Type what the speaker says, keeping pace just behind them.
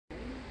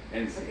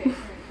And Okay.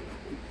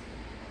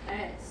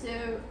 Alright, so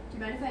do you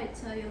mind if I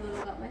tell you a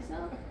little about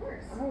myself? Of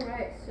course.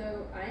 Alright,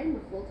 so I am a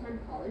full-time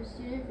college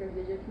student for a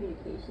visual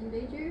communication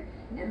major,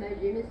 and my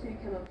dream is to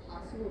become a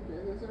possible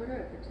business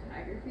owner of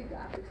photography,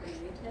 graphics, and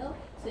retail.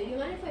 So do you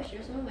mind if I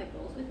share some of my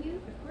goals with you?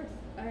 Of course.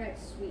 Alright,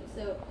 sweet.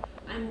 So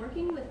I'm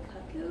working with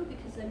Cutco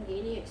because I'm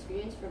gaining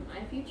experience for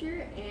my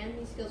future, and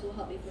these skills will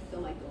help me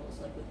fulfill my goals,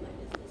 like with my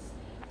business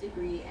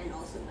degree and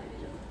also my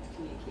visual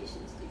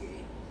communications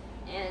degree.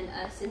 And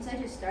since I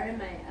just started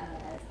my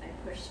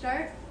push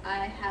start,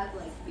 I have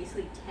like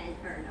basically 10,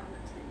 or no,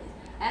 not 10 days.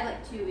 I have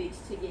like 2 weeks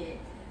to get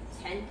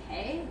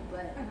 10K,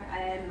 but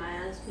in my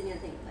honest opinion, I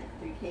think like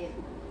 3K is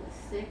more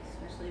realistic,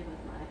 especially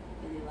with my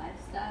busy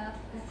lifestyle.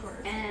 Of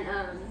course.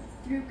 And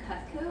through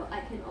Cutco,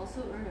 I can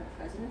also earn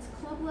a President's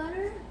Club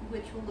letter,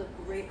 which will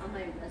look great on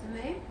my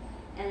resume.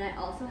 And I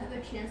also have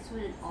a chance to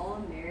win an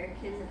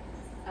All-American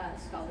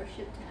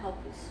scholarship to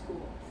help with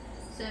school.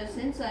 So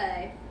since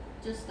I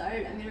just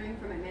started, I'm gonna ring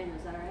for my manual,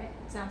 is that alright?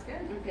 Sounds good.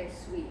 Okay,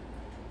 sweet.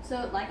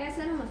 So like I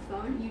said on the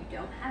phone, you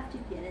don't have to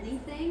get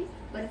anything,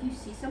 but if you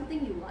see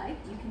something you like,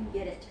 you can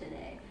get it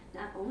today.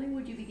 Not only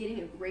would you be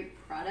getting a great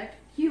product,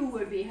 you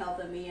would be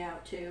helping me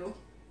out too.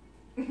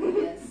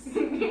 Yes. Oh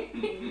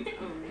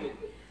man.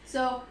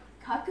 So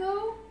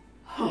Cutco,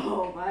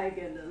 oh my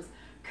goodness.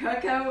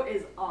 Cutco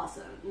is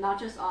awesome. Not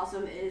just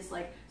awesome, it is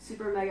like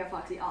super mega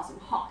foxy awesome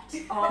hot.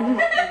 Oh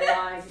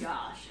my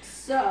gosh.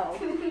 So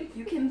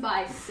you can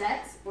buy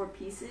sets or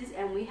pieces,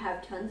 and we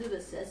have tons of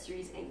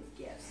accessories and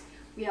gifts.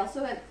 We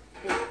also have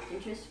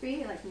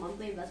interest-free, like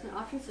monthly investment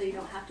options, so you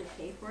don't have to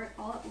pay for it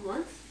all at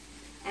once.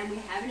 And we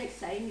have an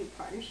exciting new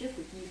partnership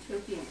with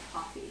Utopian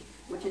Coffee,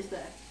 which is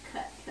the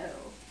Cutco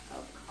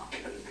of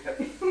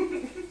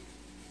coffee.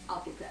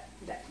 I'll get back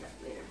to that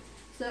later.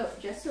 So,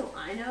 just so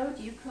I know,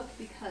 do you cook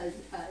because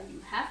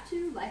you have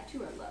to, like to,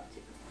 or love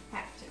to?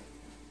 Have to.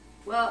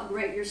 Well,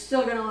 great. You're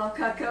still gonna love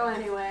Cutco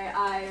anyway.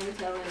 I am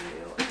telling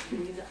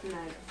you. These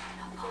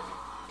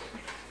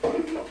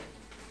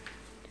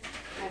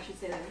I should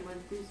say that with more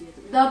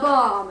enthusiasm. The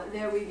bomb!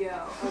 There we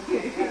go.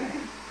 Okay, alright.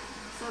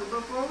 So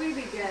before we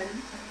begin,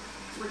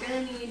 we're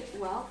gonna need,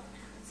 well,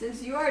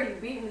 since you already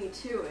beat me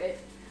to it,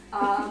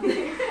 and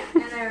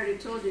I already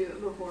told you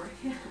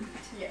beforehand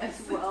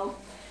as well.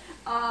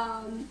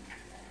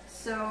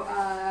 So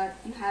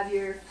you have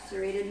your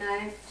serrated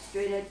knife,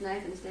 straight edge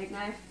knife, and steak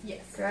knife?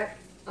 Yes. Correct?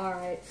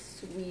 Alright,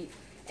 sweet.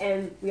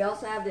 And we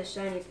also have this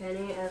shiny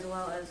penny as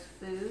well as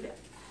food.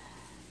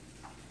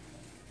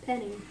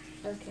 Penny.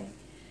 Okay.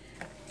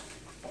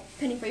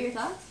 Penny for your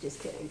thoughts?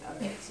 Just kidding.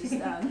 Alright, it's just,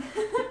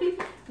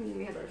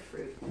 we have our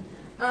fruit.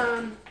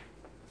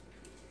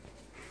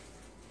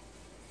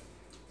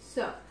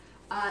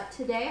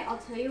 Today I'll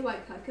tell you why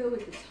Cutco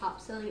is the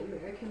top-selling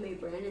American-made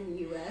brand in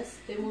the U.S.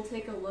 Then we'll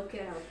take a look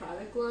at our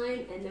product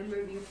line and then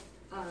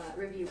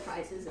review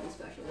prices and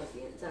specials at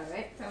the end. Is that all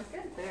right? Sounds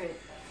good. All right.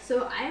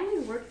 So I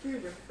only work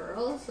through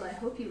referrals, so I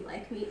hope you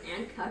like me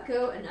and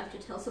Cutco enough to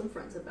tell some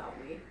friends about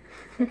me.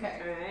 Okay.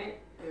 All right.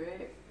 All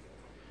right.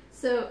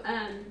 So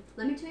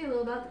let me tell you a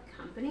little about the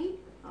company.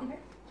 Oh, Okay.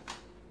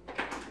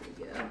 there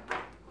we go.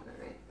 All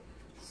right.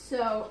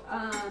 So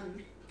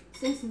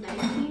since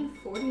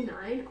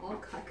 1949, all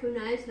Cutco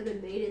knives have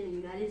been made in the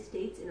United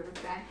States in our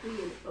factory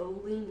in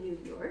Olean, New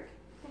York.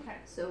 Okay.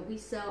 So we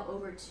sell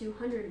over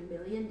 $200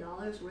 million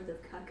worth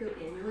of Cutco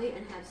annually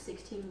and have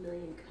 16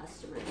 million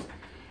customers.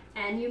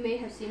 And you may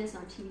have seen us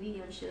on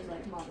TV on shows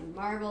like Modern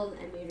Marvels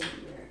and Made in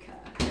America.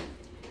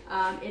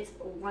 It's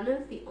one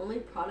of the only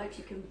products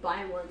you can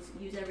buy once,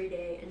 use every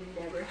day, and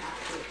never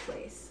have to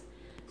replace.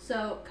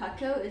 So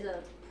Cutco is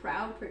a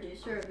proud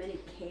producer of many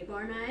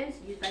K-bar knives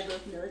used by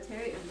both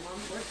military and law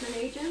enforcement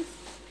agents.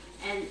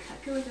 And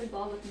Cutco is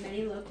involved with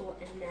many local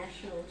and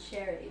national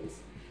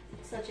charities,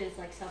 such as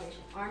like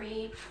Salvation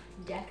Army,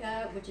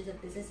 DECA, which is a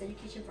business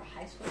education for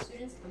high school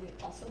students, and we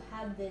also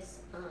have this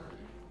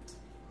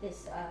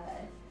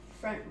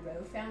Front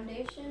Row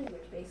Foundation,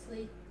 which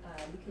basically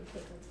we could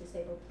take like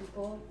disabled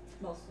people,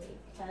 mostly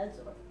kids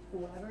or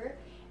whoever,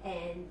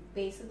 and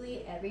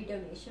basically every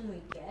donation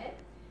we get,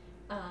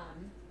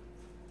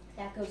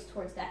 that goes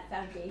towards that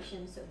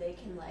foundation, so they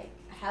can like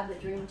have the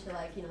dream to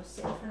like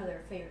sit in front of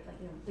their favorite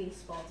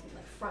baseball team,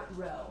 like front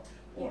row,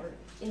 or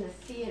in the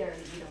theater,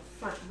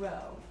 front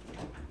row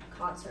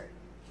concert.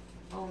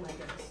 Oh my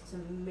goodness, it's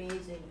an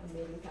amazing,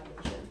 amazing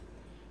foundation.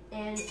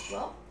 And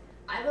well,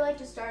 I would like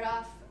to start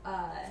off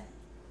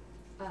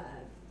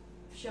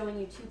showing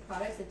you two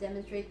products that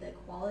demonstrate the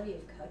quality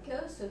of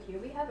Cutco. So here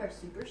we have our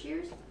super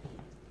shears,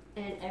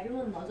 and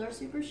everyone loves our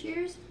super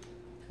shears.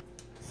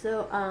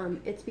 So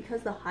it's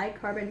because the high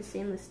carbon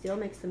stainless steel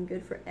makes them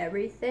good for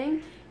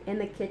everything in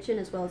the kitchen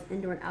as well as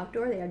indoor and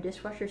outdoor. They are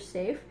dishwasher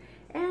safe,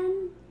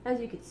 and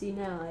as you can see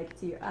now, I can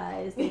see your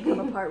eyes, they come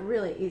apart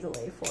really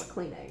easily for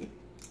cleaning.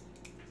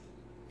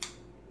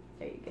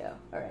 There you go.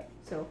 Alright,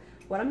 so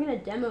what I'm going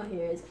to demo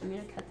here is I'm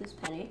going to cut this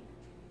penny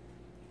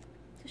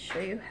to show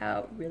you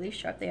how really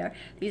sharp they are.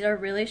 These are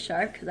really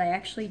sharp because I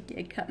actually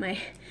did cut my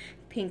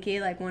pinky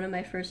like one of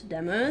my first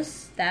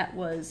demos. That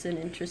was an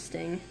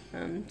interesting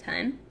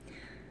time.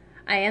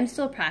 I am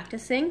still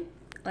practicing,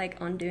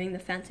 like on doing the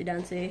fancy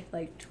dancy,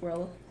 like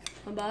twirl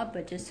bob,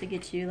 but just to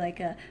get you like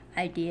a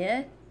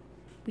idea,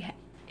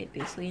 it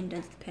basically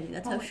indents the penny.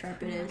 That's how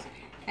sharp it is,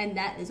 and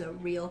that is a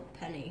real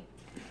penny.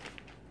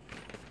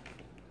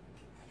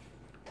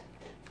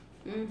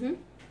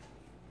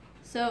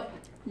 So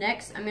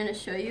next, I'm gonna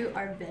show you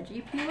our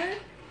veggie peeler.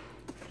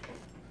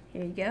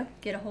 Here you go.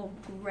 Get a whole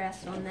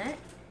grasp on that.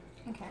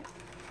 Okay.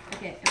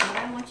 Okay, and what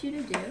I want you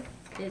to do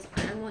is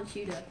I want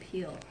you to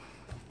peel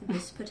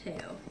this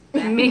potato.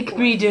 Make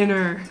me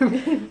dinner.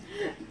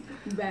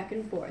 Back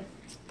and forth.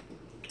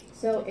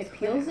 So it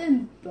peels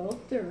in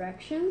both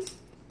directions,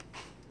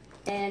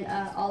 and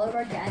all of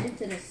our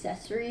gadgets and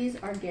accessories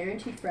are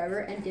guaranteed forever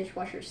and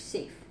dishwasher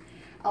safe.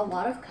 A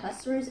lot of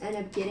customers end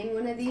up getting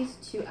one of these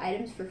 2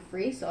 items for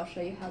free, so I'll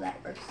show you how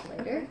that works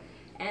later.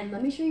 And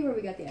let me show you where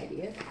we got the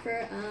idea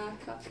for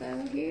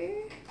cutco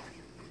here.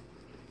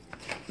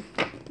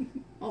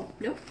 Oh,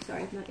 nope,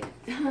 sorry, not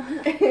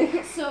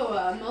yet. So,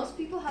 most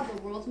people have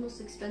the world's most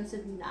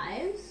expensive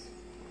knives.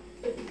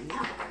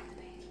 Now,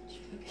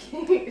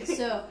 okay.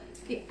 So,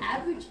 the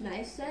average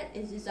knife set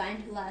is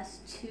designed to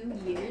last 2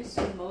 years,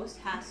 so most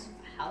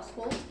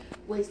households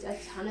waste a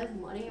ton of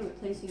money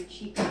replacing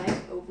cheap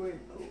knives over and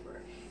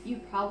over. You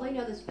probably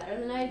know this better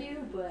than I do,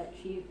 but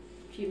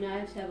cheap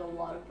knives have a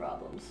lot of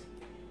problems.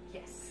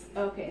 Yes.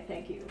 Okay,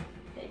 thank you.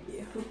 Thank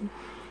you.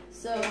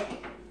 So,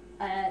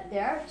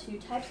 there are 2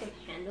 types of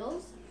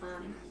handles.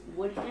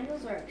 Wood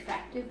handles are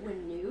attractive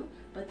when new,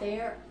 but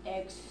they are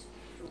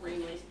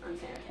extremely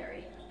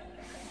unsanitary.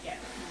 Yeah.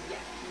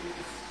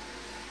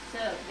 So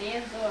they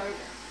absorb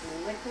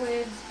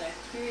liquids,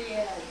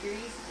 bacteria,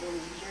 grease, and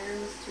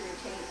germs to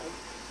retain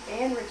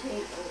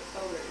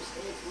odors,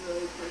 and it's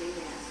really pretty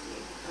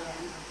nasty.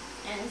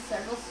 And in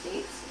several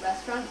states,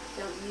 restaurants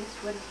don't use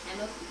wooden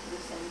handles because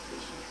of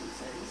sanitation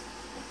concerns.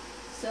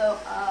 So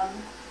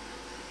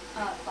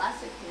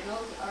plastic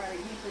handles are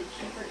usually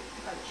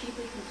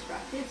cheaply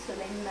constructed, so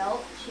they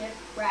melt, chip,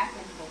 crack,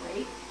 and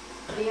break.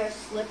 They are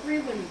slippery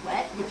when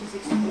wet, which is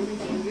extremely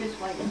dangerous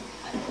while you're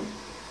cutting.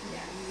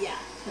 Yeah,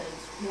 because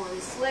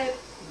one slip,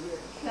 you're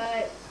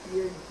cut,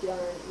 you're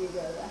done, you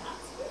go to the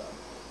hospital.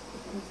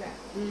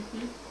 Exactly.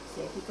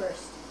 Safety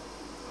first.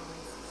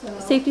 So,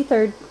 Safety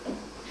third.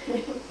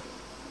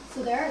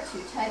 So there are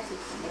 2 types of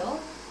steel.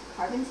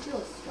 Carbon steel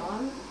is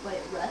strong, but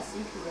it rusts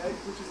and corrodes,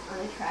 which is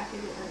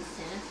unattractive and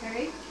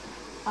unsanitary.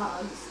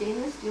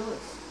 Stainless steel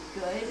is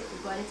good,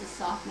 but it's a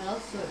soft metal,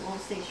 so it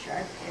won't stay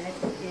sharp, and it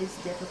is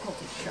difficult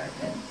to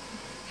sharpen.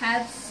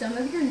 Have some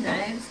of your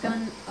knives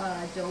gone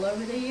dull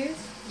over the years?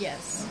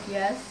 Yes.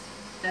 Yes?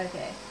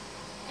 Okay.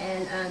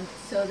 And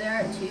so there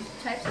are 2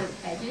 types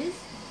of edges.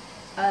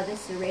 The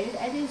serrated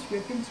edges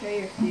rip and tear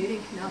your food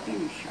and cannot be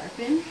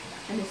resharpened,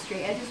 and the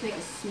straight edges make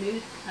a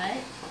smooth cut,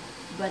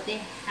 but they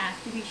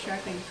have to be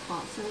sharpened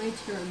constantly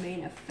to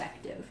remain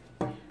effective.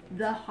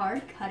 The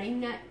hard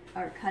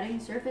cutting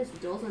surface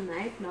dulls a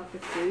knife, not the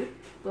food.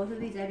 Both of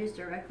these edges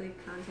directly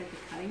contact the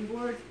cutting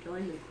board,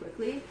 killing them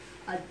quickly.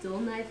 A dull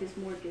knife is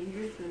more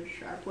dangerous than a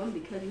sharp one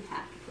because you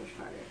have to push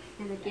harder.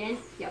 And again,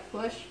 you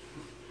push,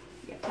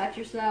 you cut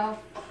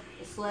yourself,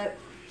 you slip,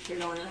 you're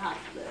going to the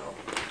hospital.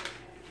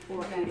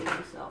 Or eating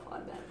yourself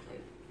automatically.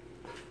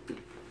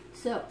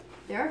 So,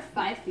 there are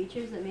 5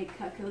 features that make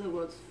Cutco the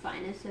world's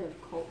finest set of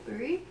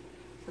cutlery.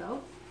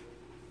 So,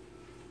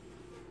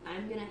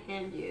 I'm going to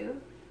hand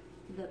you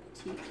the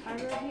petite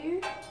carver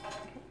here.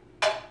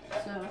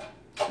 So,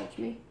 switch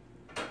me.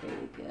 There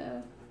we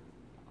go.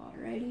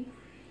 Alrighty.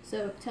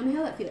 So, tell me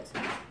how that feels.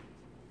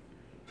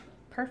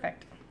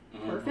 Perfect.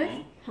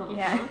 Perfect?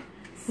 Yeah.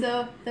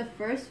 So, the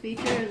first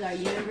feature is our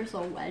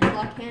universal wedge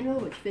lock handle,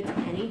 which fits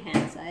any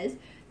hand size.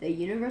 The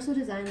universal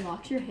design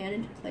locks your hand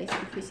into place,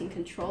 increasing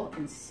control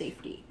and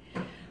safety.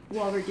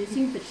 While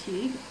reducing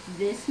fatigue,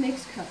 this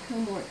makes Cutco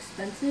more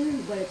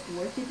expensive, but it's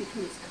worth it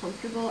because it's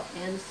comfortable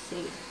and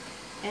safe.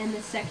 And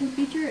the second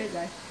feature is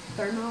our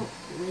thermal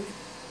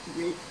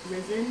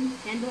resin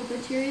handle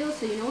material.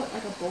 So you know what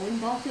like a bowling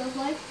ball feels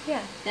like?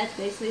 Yeah. That's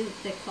basically the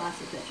thick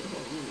plastic that you're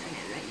holding in your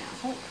hand right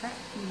now. Oh, crap.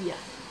 Yeah.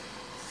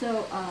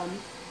 So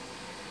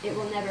it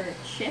will never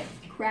chip,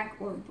 crack,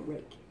 or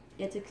break.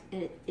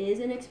 It is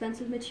an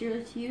expensive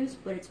material to use,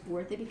 but it's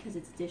worth it because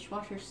it's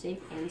dishwasher safe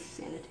and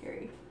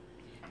sanitary.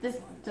 The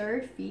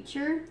third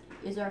feature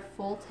is our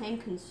full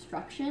tank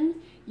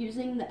construction.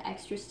 Using the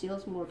extra steel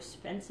is more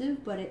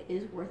expensive, but it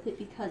is worth it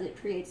because it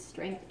creates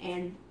strength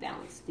and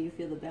balance. Do you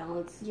feel the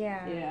balance?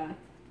 Yeah. Yeah.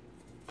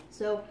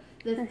 So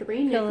the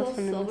 3 nickel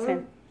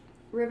silver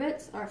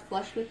rivets are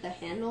flush with the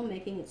handle,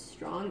 making it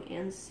strong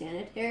and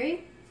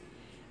sanitary.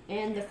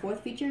 And the 4th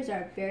feature is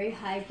our very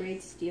high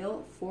grade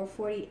steel,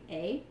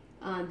 440A.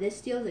 This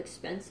steel is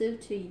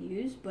expensive to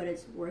use, but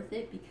it's worth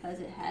it because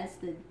it has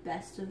the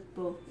best of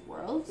both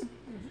worlds.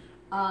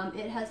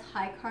 It has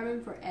high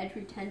carbon for edge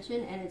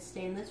retention, and it's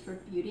stainless for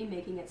beauty,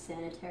 making it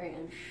sanitary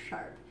and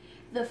sharp.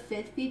 The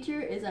 5th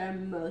feature is our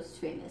most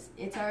famous.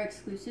 It's our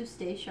exclusive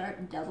Stay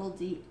Sharp Double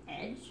D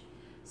edge.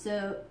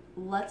 So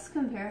let's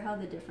compare how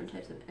the different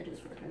types of edges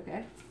work,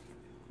 okay?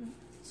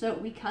 So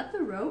we cut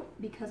the rope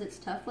because it's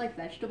tough like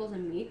vegetables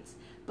and meats,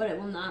 but it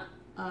will not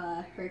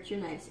hurt your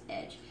knife's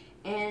edge.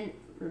 And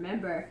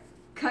remember,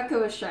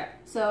 cutco is sharp,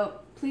 so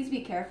please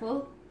be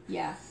careful.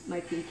 Yeah, my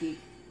pinky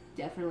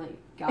definitely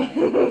got it.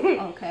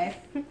 Okay,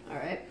 all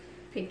right.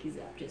 Pinky's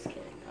up. Just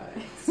kidding. All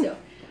right. So,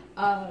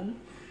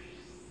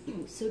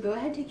 so go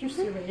ahead, take your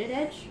serrated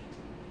edge.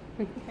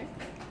 Okay.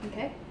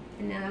 Okay.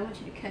 And now I want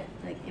you to cut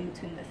like in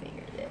between the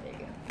fingers. There you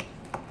go.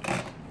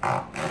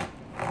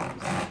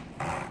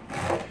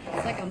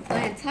 It's like I'm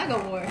playing tug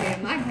of war here.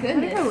 My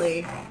goodness.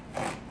 Really?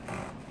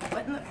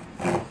 What in the...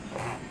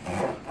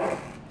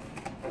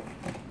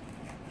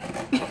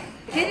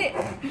 Hit it.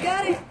 You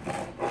got it.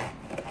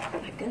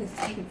 My goodness,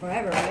 it's taking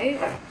forever, right?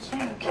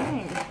 Yeah, no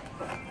kidding.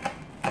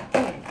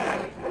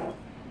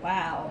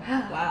 Wow.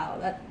 Wow.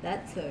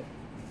 That took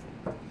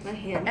my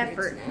hand hurts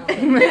Effort. now.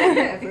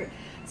 Effort.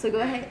 So go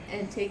ahead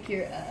and take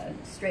your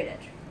straight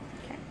edge.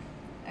 Okay.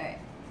 All right.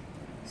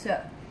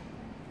 So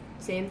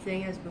same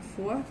thing as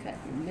before. Cut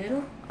your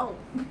middle. Oh.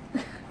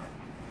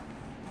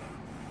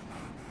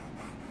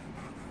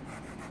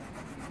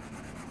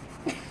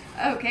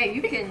 Okay,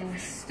 you can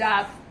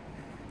stop.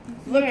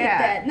 Look Yeah. at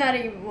that. Not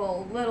even,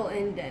 well, little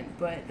indent,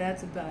 but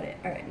that's about it.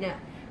 All right, now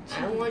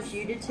I want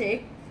you to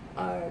take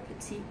our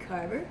petite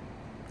carver.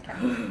 Okay.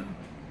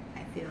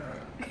 I feel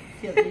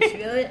it. Did you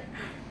feel it?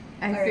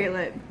 I All right. feel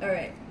it. All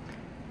right.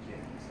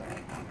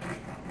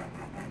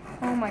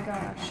 Oh my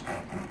gosh.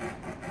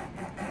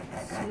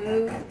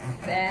 Smooth,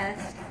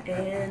 fast,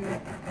 and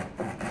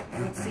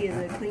let's see, is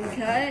it a clean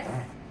cut?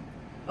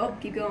 Oh,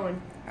 keep going.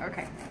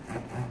 Okay.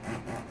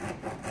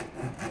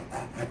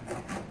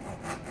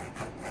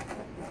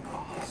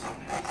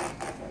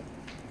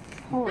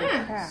 Holy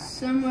crap.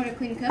 Somewhat a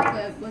clean cut,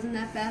 but wasn't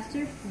that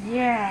faster?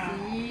 Yeah.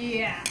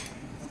 Yeah.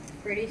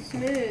 Pretty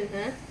smooth,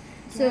 huh?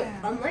 So, Yeah.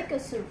 unlike a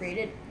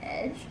serrated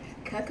edge,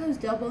 cutco's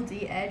double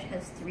D edge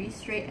has 3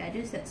 straight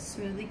edges that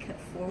smoothly cut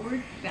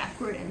forward,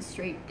 backward, and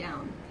straight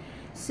down.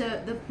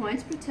 So the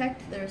points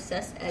protect the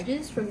recessed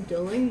edges from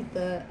dulling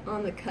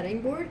on the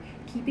cutting board,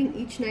 keeping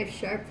each knife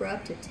sharp for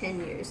up to 10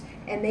 years,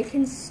 and they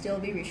can still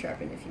be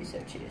resharpened if you so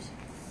choose.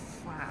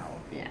 Wow.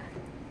 Yeah.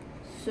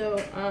 So,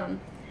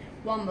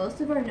 while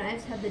most of our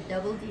knives have the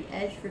double D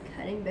edge for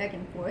cutting back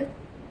and forth,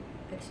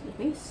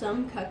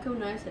 some cutco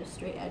knives have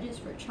straight edges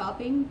for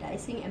chopping,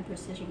 dicing, and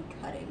precision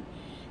cutting.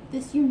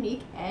 This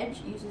unique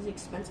edge uses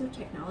expensive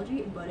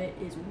technology, but it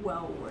is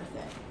well worth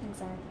it.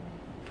 Exactly.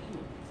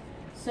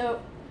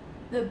 So,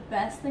 the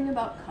best thing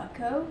about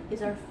cutco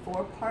is our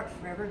 4-part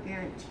forever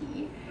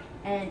guarantee,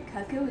 and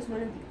cutco is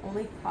one of the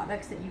only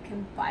products that you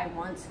can buy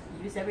once,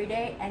 use every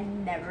day,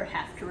 and never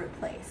have to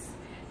replace.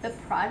 The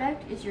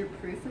product is your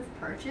proof of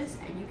purchase,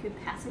 and you can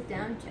pass it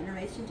down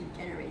generation to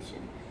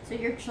generation. So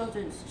your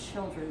children's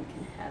children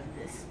can have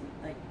these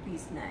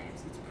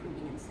knives. It's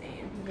pretty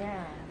insane.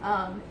 Yeah.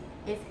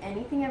 If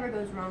anything ever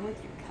goes wrong with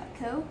your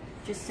cutco,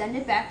 just send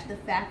it back to the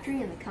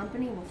factory and the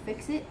company will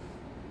fix it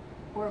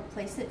or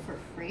replace it for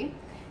free.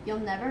 You'll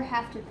never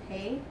have to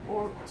pay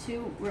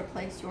to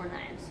replace your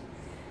knives.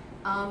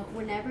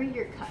 Whenever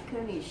your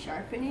cutco needs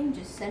sharpening,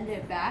 just send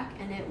it back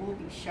and it will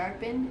be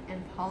sharpened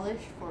and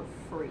polished for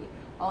free.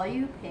 All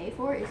you pay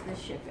for is the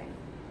shipping.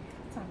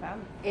 That's not bad.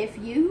 If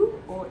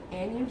you or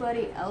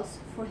anybody else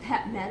for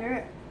that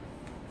matter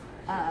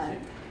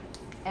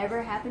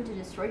ever happen to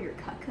destroy your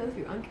cutco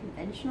through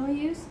unconventional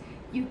use,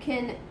 you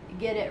can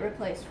get it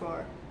replaced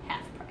for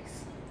half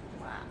price.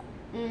 Wow.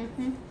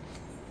 Mm-hmm.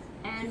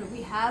 And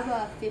we have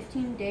a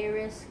 15-day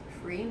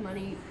risk-free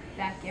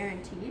money-back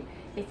guarantee.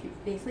 If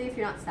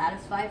you're not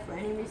satisfied for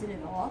any reason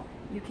at all,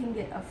 you can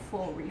get a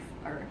full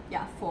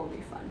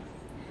refund.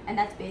 And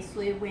that's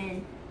basically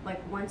when,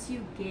 once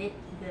you get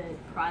the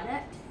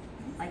product,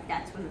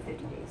 that's when the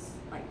 50 days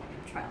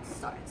trial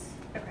starts.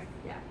 Okay.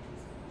 Yeah.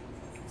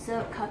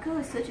 So cutco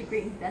is such a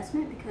great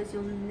investment because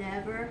you'll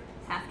never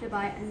have to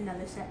buy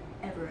another set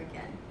ever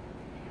again.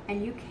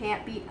 And you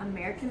can't beat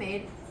American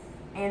made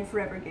and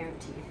forever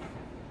guaranteed.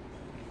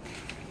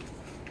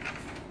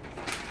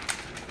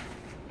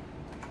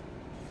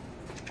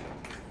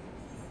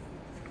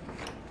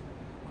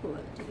 Cool.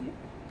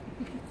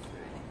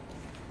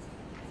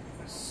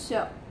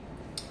 So,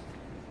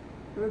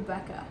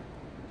 Rebecca,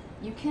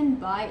 you can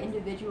buy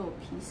individual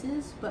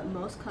pieces, but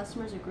most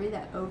customers agree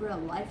that over a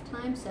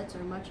lifetime, sets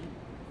are much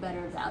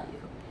better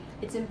value.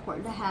 It's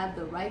important to have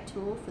the right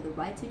tool for the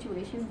right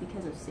situation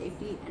because of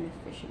safety and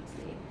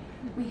efficiency.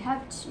 We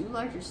have 2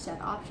 larger set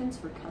options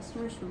for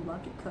customers who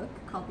love to cook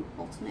called the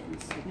Ultimate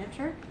and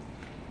Signature.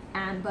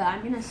 But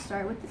I'm going to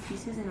start with the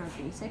pieces in our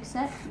basic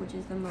set, which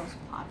is the most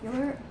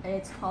popular.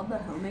 It's called the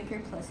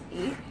Homemaker Plus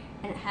 8,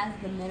 and it has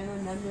the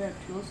minimum number of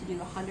tools to do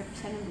 100%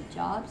 of the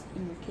jobs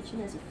in your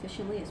kitchen as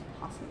efficiently as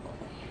possible.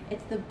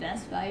 It's the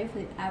best value for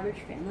the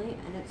average family,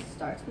 and it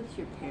starts with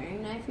your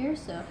paring knife here.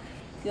 So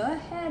go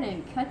ahead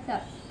and cut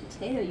that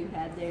potato you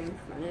had there in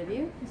front of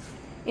you.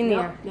 In the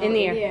air. In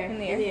the air. In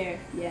the air.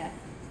 Yeah.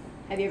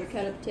 Have you ever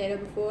cut a potato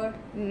before?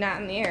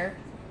 Not in the air.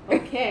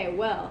 Okay,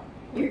 well,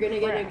 you're going to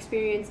get an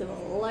experience of a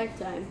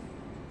lifetime.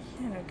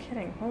 Yeah, no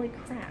kidding. Holy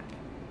crap.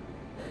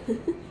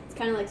 It's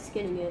kind of like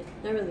skinning it.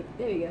 Not really.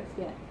 There you go.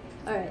 Yeah.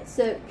 All right.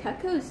 So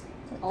cutco's,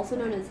 also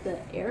known as the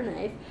air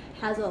knife,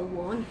 has a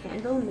long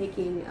handle,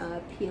 making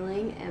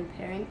peeling and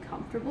paring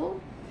comfortable.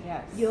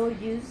 Yes. You'll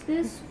use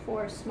this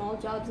for small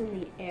jobs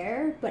in the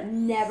air, but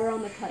never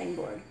on the cutting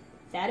board.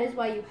 That is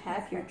why you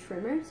have your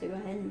trimmer. So go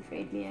ahead and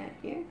trade me out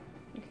here.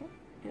 Okay.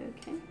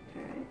 Okay.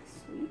 All right.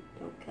 Sweet.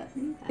 Don't cut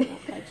me. I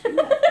won't cut you.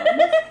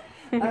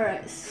 I promise. All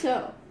right.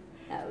 So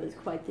that was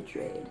quite the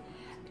trade.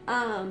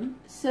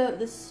 So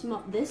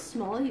this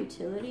small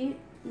utility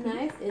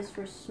knife is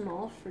for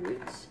small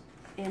fruits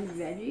and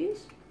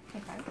veggies.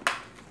 Okay.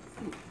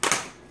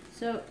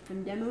 So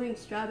I'm demoing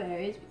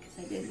strawberries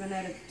because I did run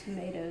out of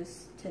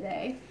tomatoes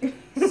today.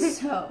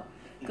 So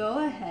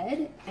go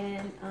ahead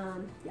and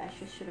yeah,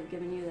 I should have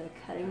given you the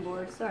cutting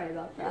board. Sorry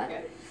about that.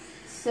 Okay.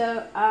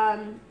 So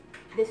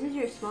this is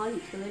your small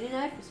utility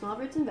knife for small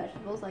fruits and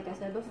vegetables, like I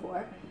said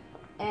before,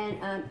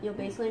 and you'll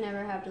basically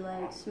never have to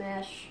like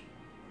smash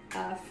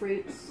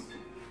fruits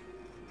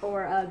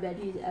or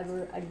veggies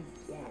ever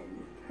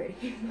again,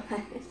 pretty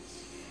much.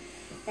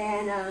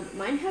 And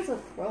mine has a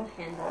pearl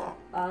handle.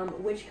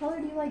 Which color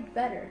do you like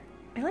better?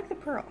 I like the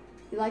pearl.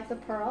 You like the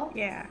pearl?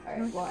 Yeah.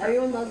 Alright, well,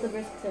 everyone loves the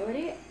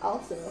versatility.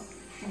 Also,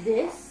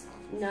 this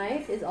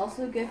knife is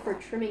also good for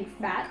trimming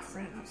fats,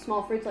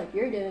 small fruits like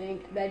you're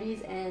doing,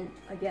 veggies, and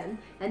then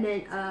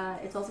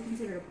it's also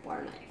considered a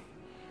bar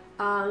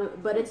knife.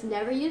 But it's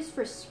never used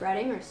for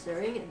spreading or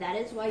serving. That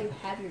is why you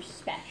have your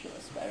spatula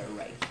spreader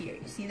right here.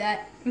 You see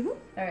that? Mm-hmm.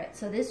 Alright,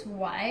 so this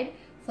wide,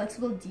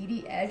 flexible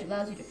DD edge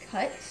allows you to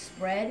cut,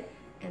 spread,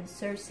 and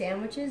serve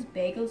sandwiches,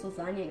 bagels,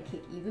 lasagna, and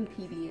cake, even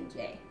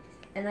PB&J.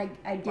 And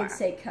I did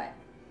say cut.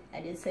 I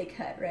did say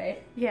cut,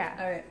 right? Yeah.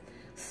 Alright.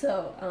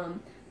 So,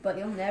 but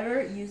you'll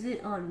never use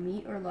it on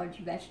meat or large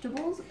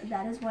vegetables.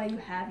 That is why you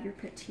have your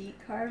petite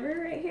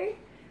carver right here.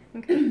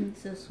 Okay.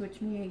 So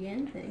switch me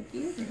again. Thank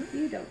you. Thank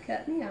you. Don't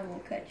cut me. I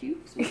won't cut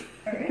you.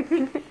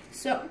 Alright.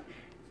 So,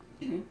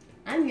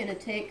 I'm going to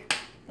take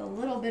the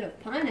little bit of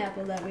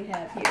pineapple that we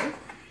have here.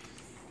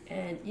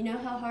 And you know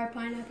how hard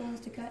pineapple is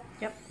to cut?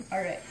 Yep.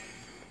 Alright.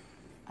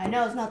 I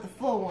know it's not the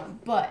full one,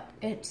 but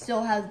it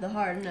still has the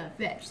hard enough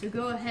edge. So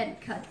go ahead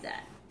and cut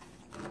that.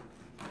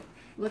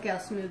 Look how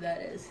smooth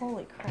that is.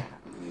 Holy crap.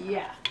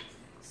 Yeah.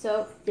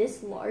 So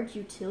this large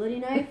utility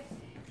knife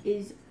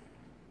is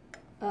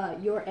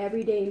your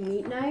everyday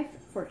meat knife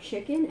for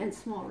chicken and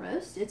small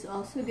roast. It's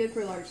also good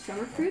for large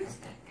summer fruits,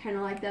 kind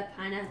of like that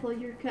pineapple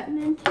you're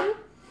cutting into.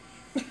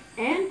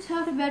 And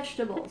tough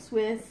vegetables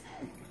with,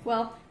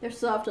 well, they're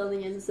soft on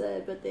the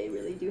inside, but they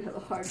really do have a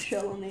hard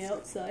shell on the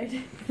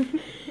outside.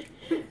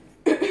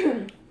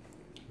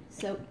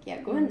 So,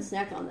 yeah, go ahead and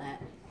snack on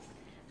that.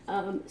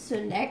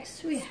 So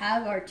next we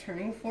have our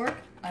turning fork.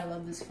 I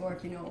love this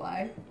fork, you know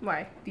why?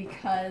 Why?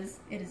 Because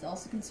it is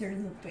also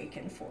considered the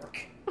bacon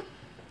fork.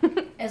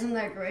 Isn't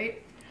that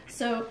great?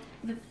 So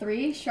the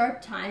 3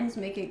 sharp tines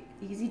make it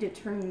easy to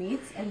turn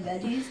meats and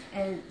veggies,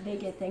 and they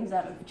get things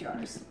out of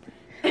jars.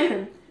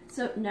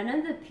 So none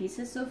of the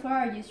pieces so far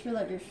are used for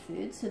like your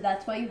food, so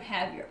that's why you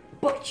have your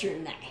butcher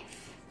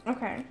knife.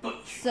 Okay.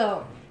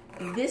 So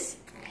this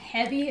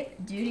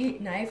heavy-duty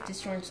knife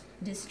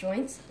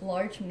disjoints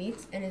large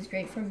meats and is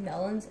great for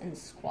melons and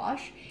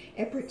squash.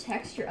 It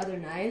protects your other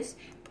knives,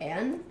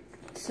 and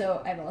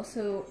so I've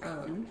also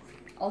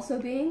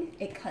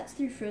it cuts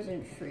through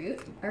frozen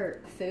fruit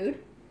or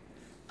food.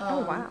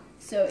 Oh wow!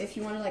 So if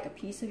you wanted like a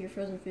piece of your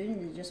frozen food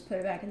and you just put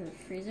it back in the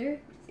freezer,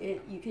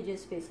 you could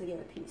just basically get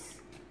a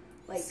piece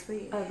like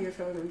of your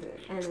frozen food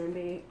and then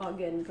be all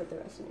good and put the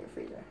rest in your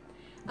freezer.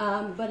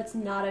 But it's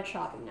not a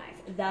chopping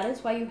knife. That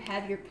is why you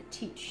have your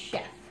petite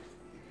chef.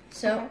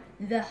 So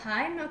the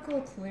high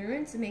knuckle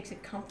clearance makes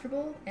it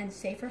comfortable and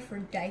safer for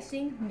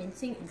dicing,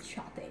 mincing, and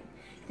chopping.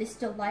 This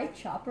delight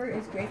chopper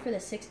is great for the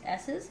 6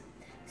 S's: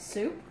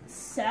 soup,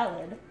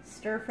 salad,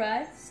 stir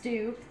fry,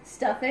 stew,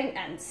 stuffing,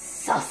 and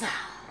salsa.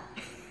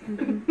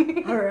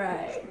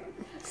 Alright.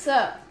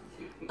 So,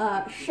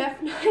 chef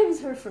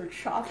knives are for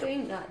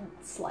chopping, not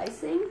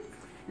slicing.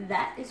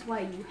 That is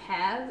why you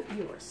have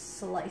your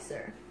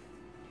slicer.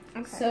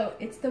 Okay. So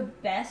it's the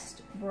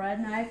best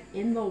bread knife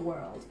in the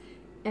world,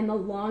 and the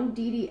long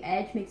DD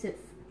edge makes it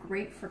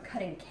great for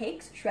cutting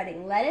cakes,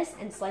 shredding lettuce,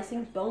 and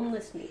slicing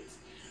boneless meats.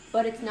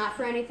 But it's not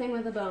for anything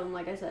with a bone,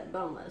 like I said,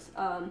 boneless.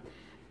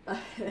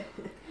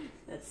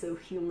 That's so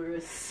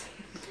humorous.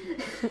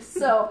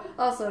 So,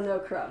 also no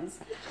crumbs.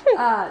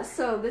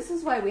 So this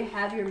is why we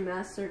have your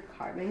master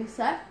carving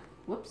set.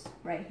 Whoops,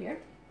 right here.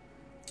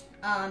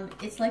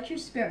 It's like your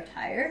spare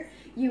tire.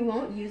 You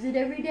won't use it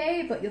every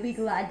day, but you'll be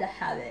glad to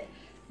have it.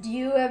 Do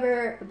you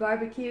ever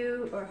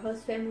barbecue or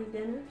host family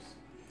dinners?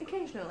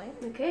 Occasionally.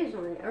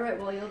 Occasionally. Alright,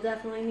 well, you'll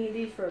definitely need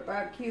these for a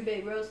barbecue,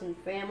 big roast, and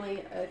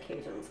family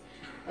occasions.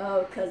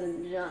 Oh,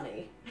 Cousin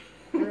Johnny.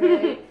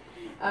 Right?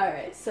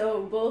 Alright,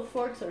 so both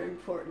forks are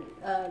important.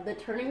 The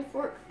turning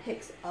fork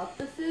picks up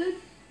the food,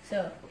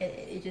 so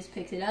it just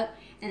picks it up.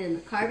 And then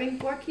the carving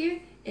fork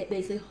here, it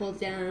basically holds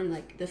down,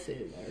 like, the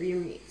food or your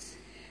meats.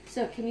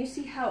 So can you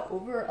see how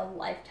over a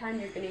lifetime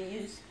you're going to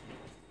use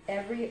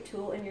every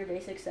tool in your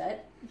basic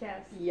set?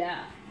 Yes.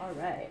 Yeah,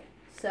 alright.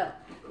 So,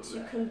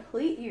 to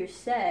complete your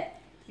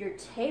set, your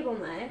table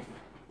knife,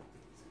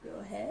 so go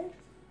ahead,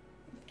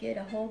 get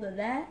a hold of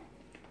that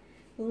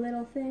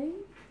little thing.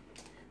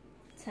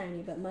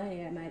 Tiny but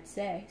mighty, I might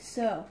say.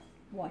 So,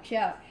 watch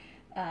out.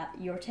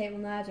 Your table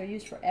knives are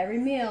used for every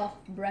meal,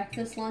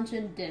 breakfast, lunch,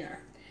 and dinner.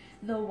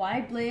 The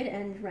wide blade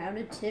and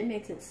rounded tip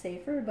makes it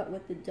safer, but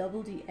with the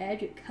double D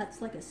edge, it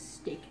cuts like a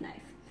steak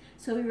knife.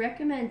 So we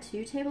recommend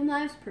 2 table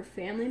knives per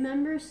family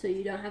member so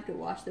you don't have to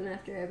wash them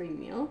after every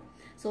meal.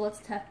 So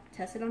let's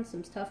test it on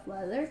some tough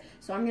leather.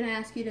 So I'm going to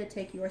ask you to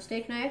take your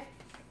steak knife.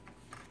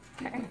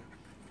 Okay.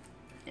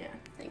 Yeah,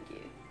 thank you.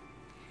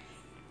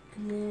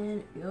 And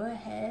then go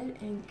ahead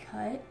and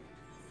cut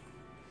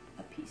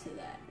a piece of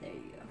that. There you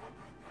go.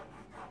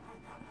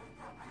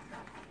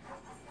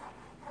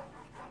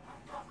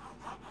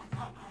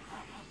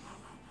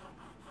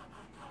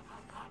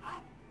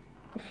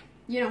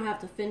 You don't have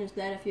to finish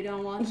that if you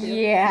don't want to.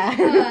 Yeah.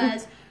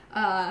 Because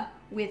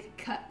with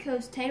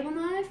Cutco's table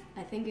knife,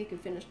 I think it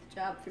could finish the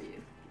job for you.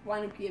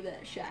 Why don't you give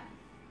that a shot?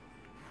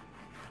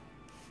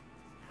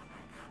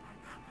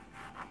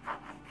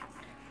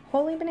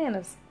 Holy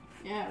bananas.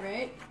 Yeah,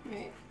 right?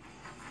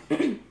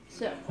 Right.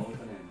 So.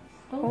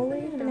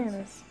 Holy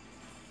bananas.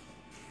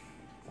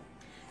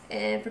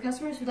 And for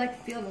customers who'd like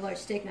to field a large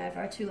steak knife,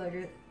 our 2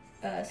 larger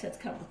sets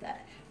come with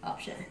that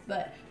option.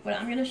 But what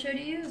I'm going to show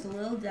to you is a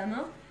little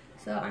demo.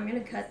 So I'm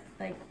going to cut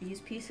like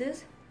these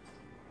pieces,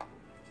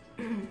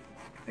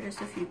 or just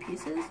a few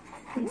pieces,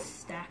 and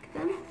stack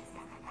them.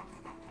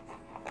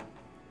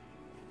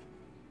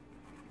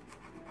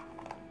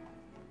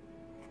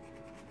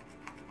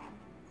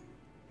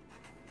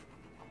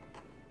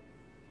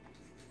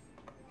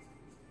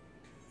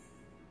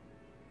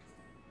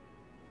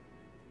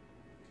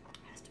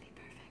 Has to be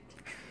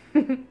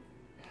perfect.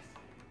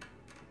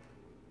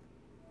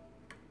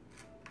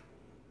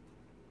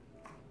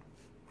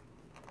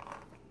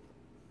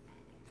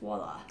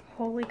 Voila.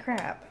 Holy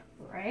crap.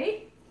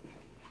 Right?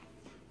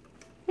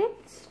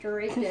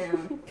 Straight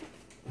down.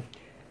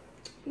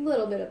 A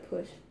little bit of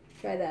push.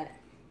 Try that.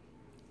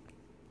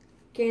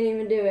 Can't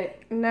even do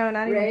it. No,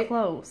 not even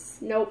close.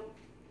 Nope.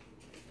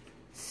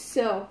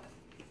 So,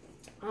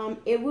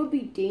 it would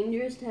be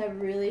dangerous to have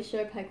really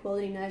sharp,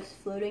 high-quality knives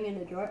floating in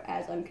a drawer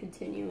as I'm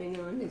continuing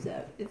on. If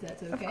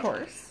that's okay? Of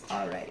course.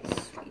 Alright,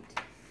 sweet.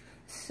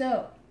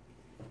 So,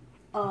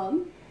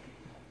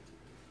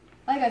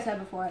 like I said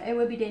before, it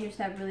would be dangerous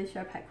to have really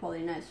sharp,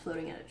 high-quality knives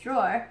floating in a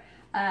drawer.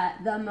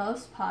 The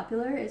most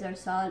popular is our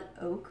solid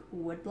oak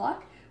wood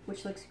block,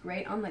 which looks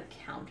great on the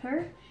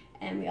counter.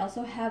 And we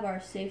also have our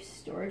safe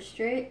storage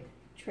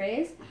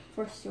trays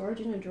for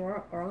storage in a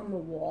drawer or on the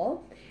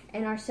wall.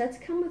 And our sets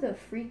come with a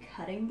free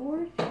cutting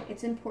board.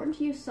 It's important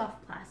to use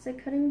soft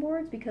plastic cutting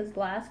boards because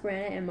glass,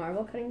 granite, and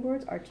marble cutting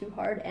boards are too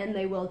hard and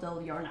they will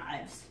dull your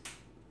knives.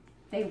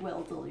 They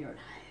will dull your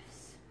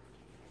knives.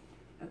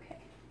 Okay.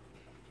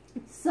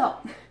 So,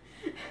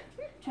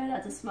 try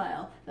not to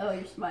smile. Oh,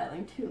 you're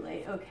smiling too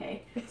late.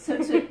 Okay. So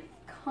to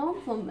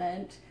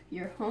complement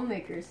your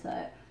homemaker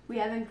set, we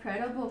have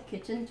incredible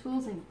kitchen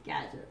tools and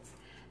gadgets.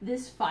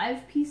 This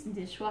 5-piece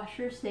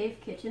dishwasher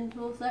safe kitchen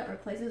tool set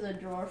replaces a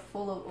drawer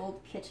full of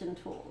old kitchen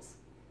tools.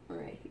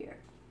 Right here.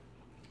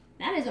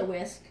 That is a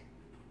whisk.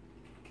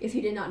 If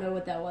you did not know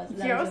what that was.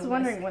 Yeah, I was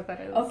wondering what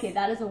that is. Okay,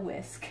 that is a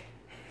whisk.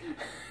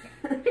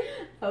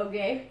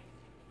 Okay.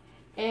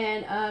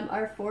 And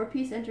our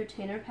 4-piece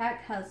entertainer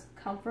pack has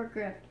comfort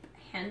grip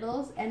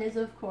handles and is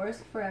of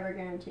course forever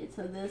guaranteed.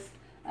 So this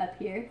up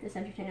here, this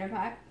entertainer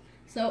pack.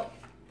 So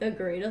the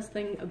greatest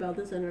thing about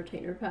this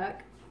entertainer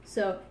pack,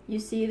 so you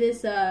see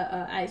this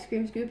ice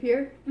cream scoop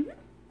here? Mm-hmm.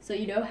 So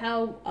you know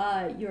how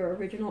your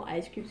original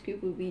ice cream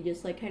scoop would be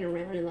just like kind of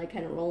round and like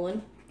kind of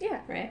rolling?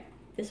 Yeah. Right?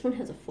 This one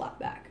has a flat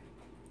back.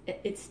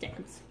 It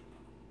stands.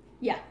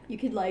 Yeah, you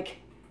could like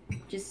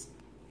just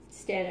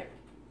stand it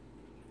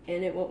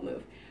and it won't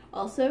move.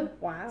 Also,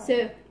 wow.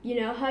 So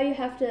you know how you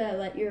have to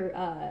let your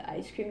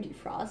ice cream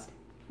defrost?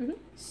 Mm-hmm.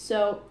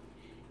 So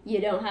you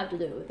don't have to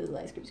do it with this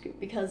ice cream scoop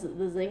because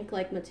the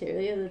zinc-like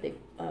material that they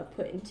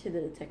put into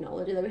the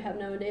technology that we have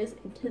nowadays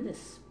into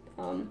this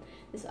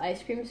this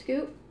ice cream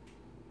scoop,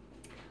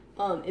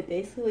 it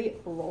basically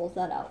rolls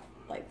that out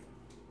like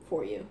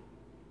for you.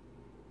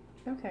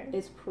 Okay.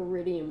 It's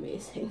pretty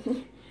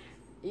amazing.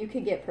 You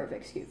could get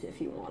perfect scoops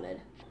if you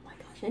wanted. Oh my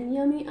gosh! And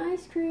yummy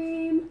ice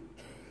cream.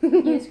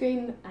 You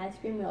scream ice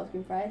cream, we all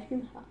scream for ice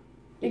cream. Huh.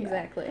 Yeah.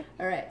 Exactly.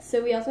 All right.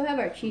 So we also have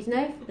our cheese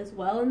knife as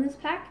well in this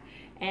pack,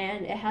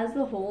 and it has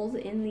the holes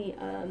in the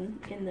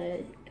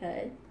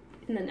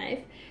knife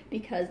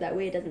because that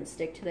way it doesn't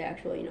stick to the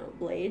actual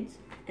blades,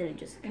 and it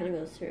just kind of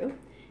goes through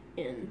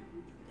in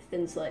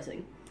thin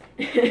slicing.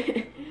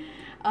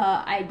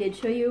 I did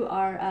show you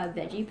our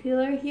veggie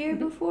peeler here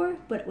before,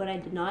 but what I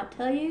did not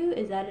tell you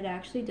is that it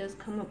actually does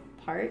come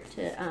apart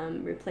to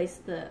replace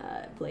the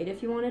blade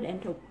if you wanted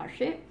and to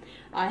wash it.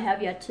 I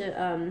have yet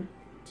to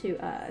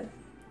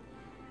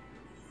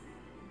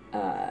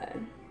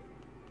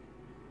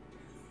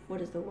what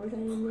is the word I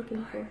am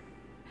looking for?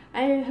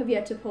 I have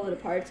yet to pull it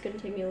apart. It's going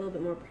to take me a little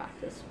bit more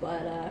practice,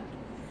 but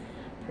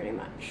pretty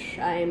much.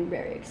 I am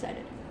very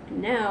excited.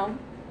 Now,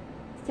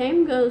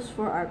 same goes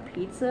for our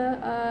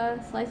pizza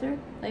slicer,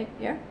 like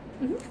here.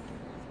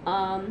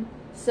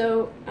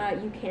 So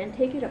you can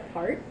take it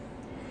apart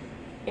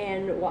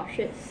and wash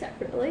it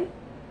separately.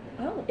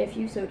 Oh. If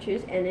you so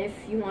choose, and if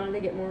you wanted to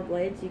get more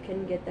blades, you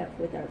can get that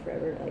with our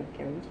forever like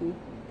guarantee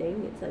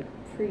thing. It's like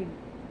free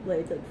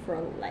blades like for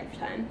a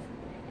lifetime,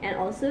 and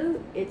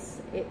also it's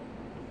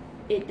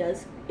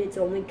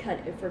only cut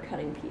for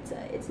cutting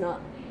pizza. It's not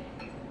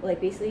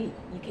like basically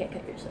you can't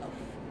cut yourself.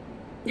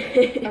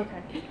 Okay,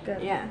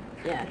 good. Yeah.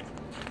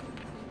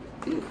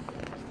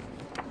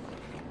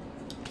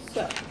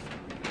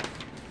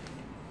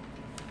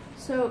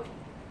 So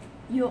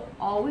you'll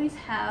always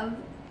have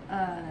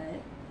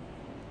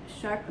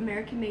sharp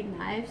American-made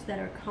knives that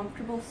are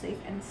comfortable, safe,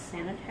 and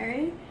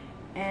sanitary.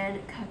 And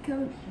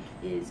Cutco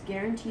is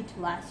guaranteed to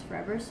last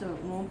forever, so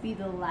it won't be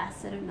the last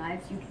set of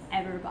knives you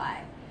ever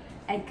buy.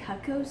 And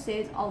Cutco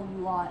saves a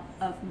lot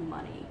of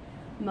money.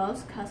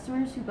 Most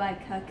customers who buy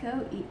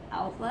Cutco eat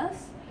out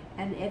less,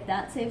 and if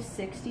that saves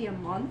 $60 a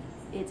month,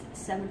 it's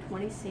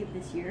 $720 saved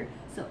this year.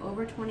 So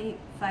over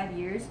 25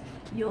 years,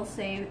 you'll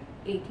save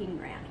 18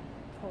 grand.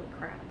 Holy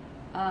crap.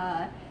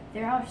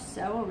 There are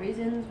several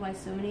reasons why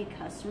so many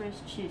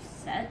customers choose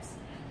sets.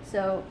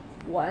 So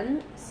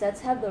 1,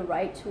 sets have the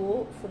right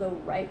tool for the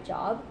right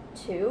job.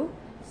 2,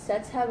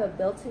 sets have a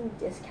built-in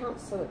discount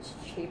so it's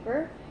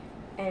cheaper.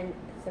 And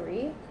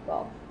 3,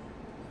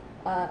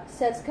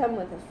 sets come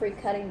with a free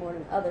cutting board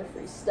and other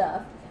free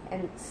stuff.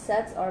 And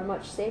sets are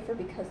much safer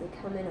because they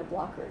come in a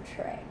block or a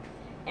tray.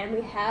 And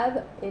we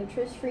have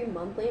interest-free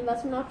monthly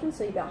investment options,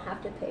 so you don't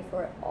have to pay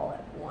for it all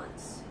at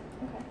once.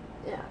 Okay.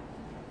 Yeah.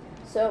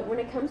 So when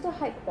it comes to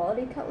high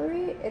quality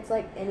cutlery, it's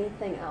like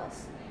anything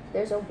else.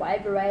 There's a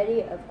wide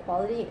variety of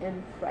quality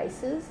and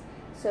prices.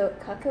 So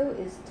Cutco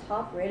is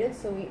top rated,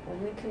 so we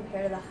only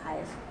compare to the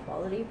highest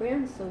quality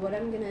brands. So what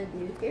I'm gonna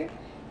do here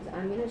is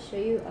I'm gonna show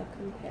you a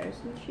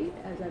comparison sheet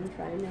as I'm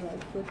trying to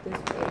like flip this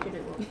page and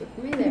it won't flip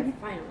for me there.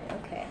 Finally,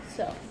 okay.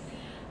 So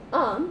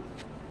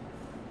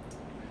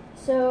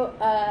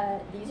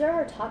these are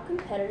our top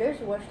competitors,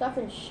 Woodstock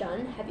and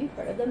Shun. Have you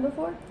heard of them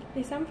before?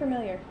 They sound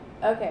familiar.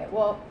 Okay,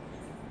 well,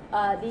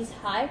 these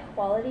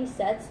high-quality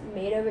sets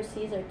made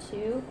overseas are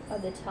 2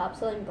 of the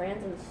top-selling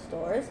brands in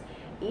stores.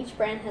 Each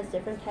brand has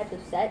different types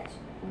of sets,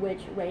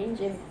 which range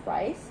in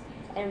price,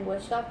 and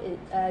Woodstock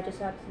just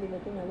happens to be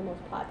the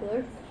most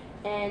popular.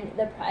 And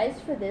the price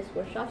for this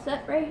Woodstock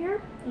set right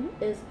here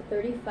is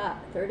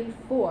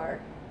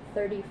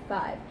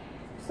 $34.35.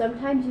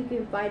 Sometimes you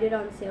can find it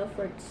on sale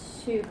for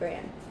 $2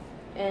 grand.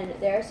 And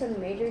there are some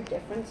major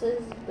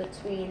differences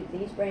between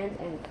these brands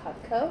and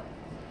Cutco.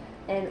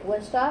 And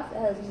Woodstock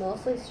has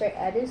mostly straight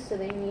edges, so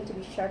they need to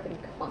be sharpened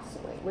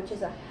constantly, which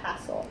is a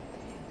hassle.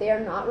 They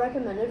are not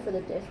recommended for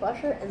the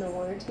dishwasher, and the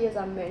warranty is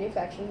on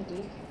manufacturing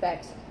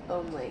defects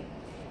only.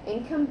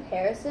 In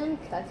comparison,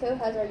 Cutco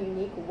has our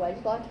unique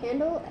wedge lock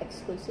handle,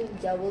 exclusive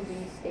double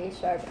D stay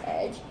sharp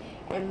edge,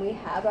 and we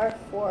have our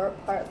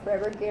 4-part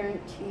forever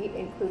guarantee,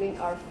 including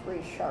our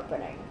free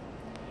sharpening.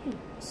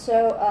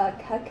 So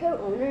Cutco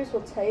owners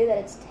will tell you that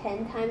it's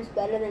 10 times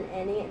better than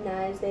any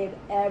knives they've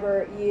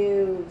ever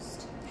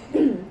used.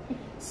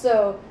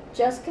 So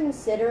just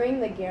considering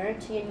the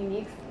guarantee and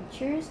unique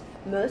features,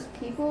 most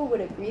people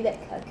would agree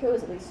that Cutco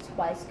is at least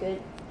twice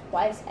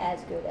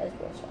as good as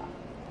Woodstock.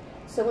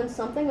 So when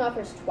something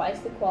offers twice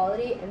the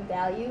quality and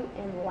value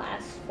and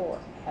lasts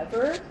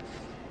forever,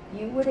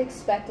 you would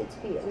expect it to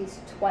be at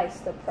least twice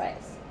the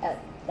price. At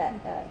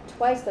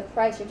twice the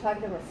price, you're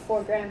talking over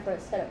 $4 grand for a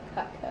set of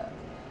Cutco.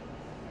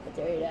 I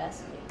dare you to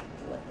ask me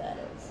what that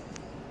is.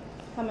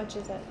 How much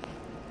is it?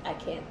 I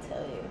can't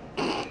tell you.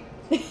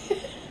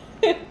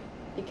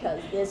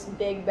 Because this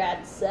big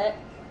bad set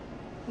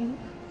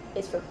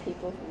is for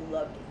people who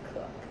love to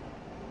cook.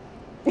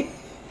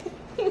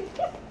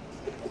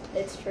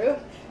 It's true.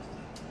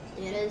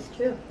 It is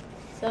true.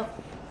 So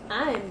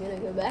I'm gonna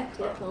go back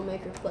to the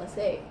Homemaker Plus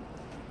 8.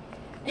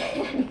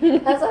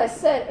 As I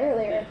said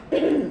earlier,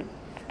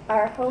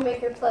 our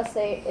Homemaker Plus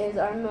 8 is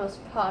our most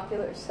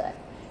popular set.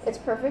 It's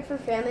perfect for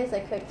families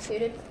that cook 2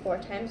 to 4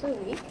 times a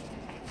week,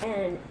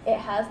 and it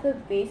has the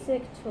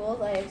basic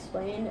tools I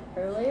explained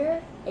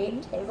earlier,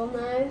 8 table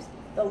knives,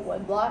 the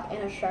wood block,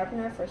 and a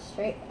sharpener for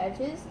straight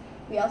edges.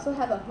 We also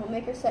have a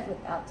Homemaker set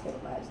without table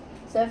knives.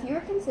 So if you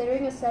were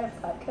considering a set of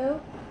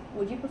Cutco,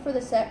 would you prefer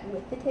the set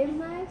with the table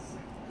knives?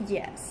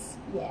 Yes.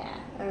 Yeah,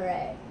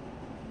 alright.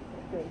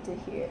 Great to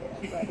hear.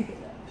 I'm glad to hear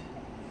that.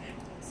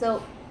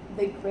 So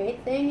the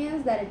great thing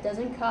is that it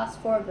doesn't cost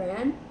 $4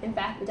 grand. In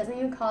fact, it doesn't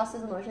even cost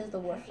as much as the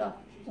Woodstock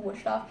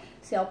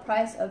sale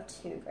price of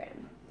 $2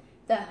 grand.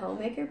 The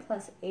Homemaker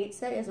Plus 8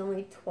 set is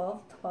only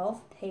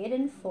 $12.12 paid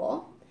in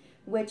full,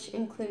 which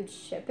includes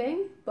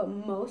shipping, but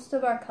most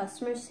of our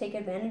customers take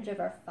advantage of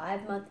our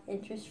 5-month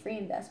interest-free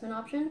investment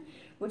option,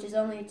 which is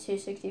only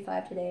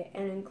 $265 today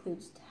and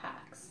includes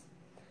tax.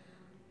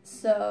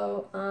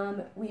 So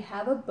we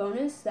have a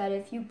bonus that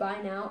if you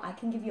buy now, I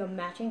can give you a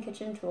matching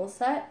kitchen tool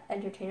set,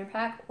 entertainer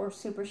pack, or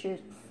super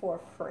shoes for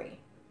free.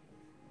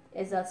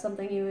 Is that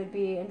something you would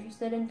be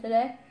interested in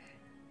today?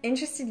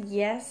 Interested,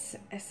 yes.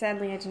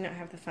 Sadly, I do not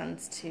have the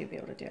funds to be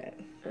able to do it.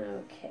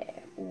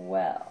 Okay,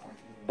 well,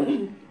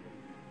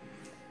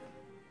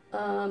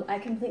 I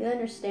completely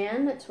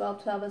understand that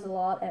 12 is a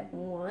lot at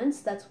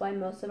once. That's why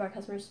most of our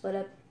customers split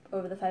up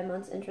over the 5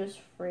 months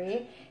interest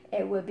free.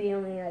 It would be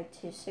only like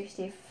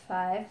 $265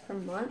 per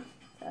month.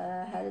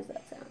 How does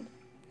that sound?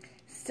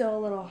 Still a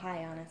little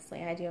high,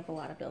 honestly. I do have a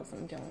lot of bills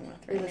I'm dealing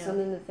with right Is it now.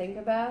 something to think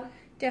about?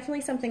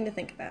 Definitely something to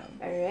think about.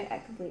 Alright, I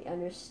completely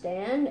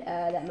understand.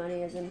 That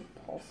money is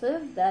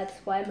impulsive. That's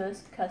why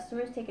most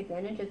customers take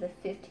advantage of the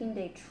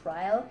 15-day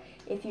trial.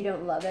 If you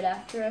don't love it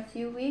after a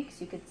few weeks,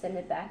 you could send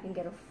it back and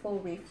get a full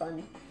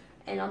refund.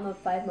 And on the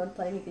 5-month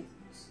plan, you could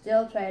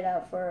still try it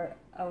out for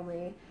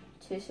only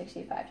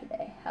 $265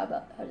 today. How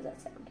does that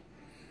sound?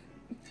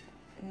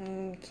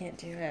 Can't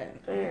do it.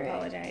 All I right.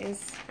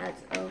 apologize.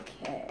 That's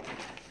okay.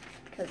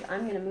 Because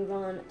I'm going to move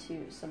on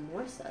to some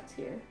more sets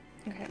here.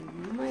 Okay.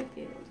 You might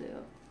be able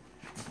to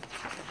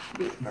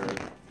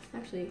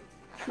actually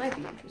might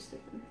be interested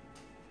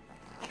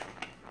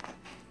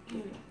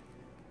in.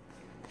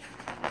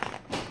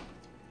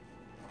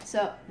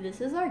 So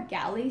this is our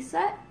galley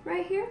set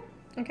right here.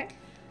 Okay.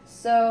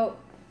 So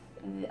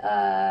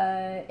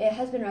it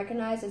has been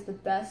recognized as the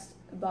best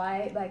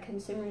buy by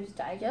Consumers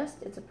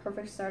Digest. It's a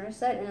perfect starter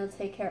set, and it'll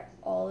take care of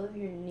all of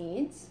your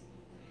needs.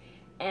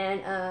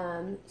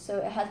 And so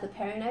it has the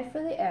paring knife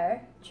for the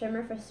air,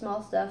 trimmer for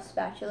small stuff,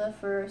 spatula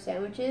for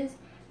sandwiches,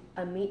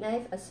 a meat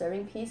knife, a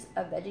serving piece,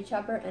 a veggie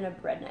chopper, and a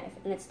bread knife.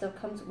 And it still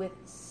comes with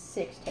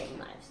 6 table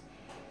knives.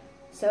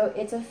 So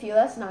it's a few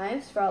less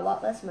knives for a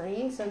lot less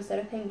money. So instead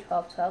of paying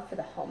 $12.12 for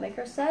the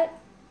homemaker set,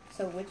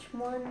 so which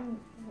one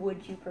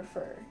would you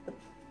prefer? The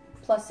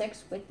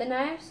 +6 with the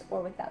knives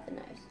or without the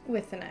knives?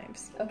 With the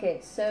knives.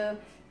 Okay, so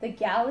the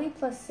galley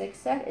 +6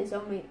 set is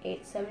only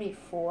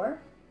 $874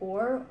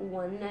 or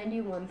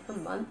 $191 per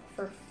month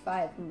for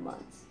 5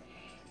 months.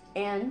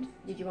 And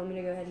did you want me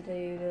to go ahead and tell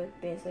you the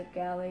basic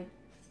galley?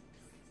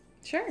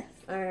 Sure.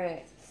 All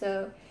right,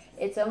 so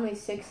it's only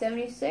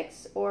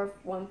 $676 or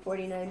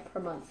 $149 per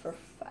month for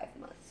 5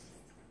 months.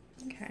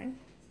 Okay.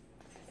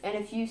 And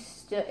if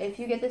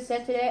you get this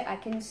set today, I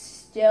can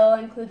still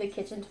include the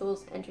Kitchen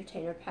Tools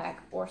Entertainer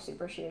Pack or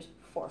Super Shears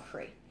for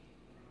free.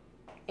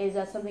 Is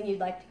that something you'd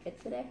like to get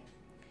today?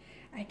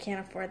 I can't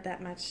afford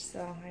that much,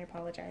 so I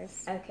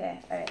apologize. Okay,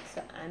 all right.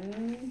 So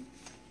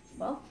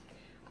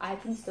I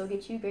can still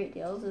get you great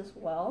deals as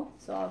well.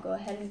 So I'll go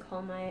ahead and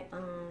call my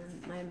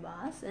my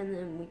boss, and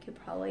then we could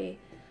probably,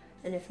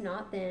 and if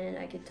not, then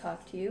I could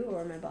talk to you,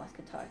 or my boss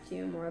could talk to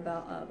you more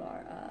about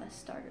our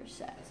starter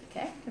sets.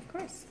 Okay? Of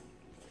course.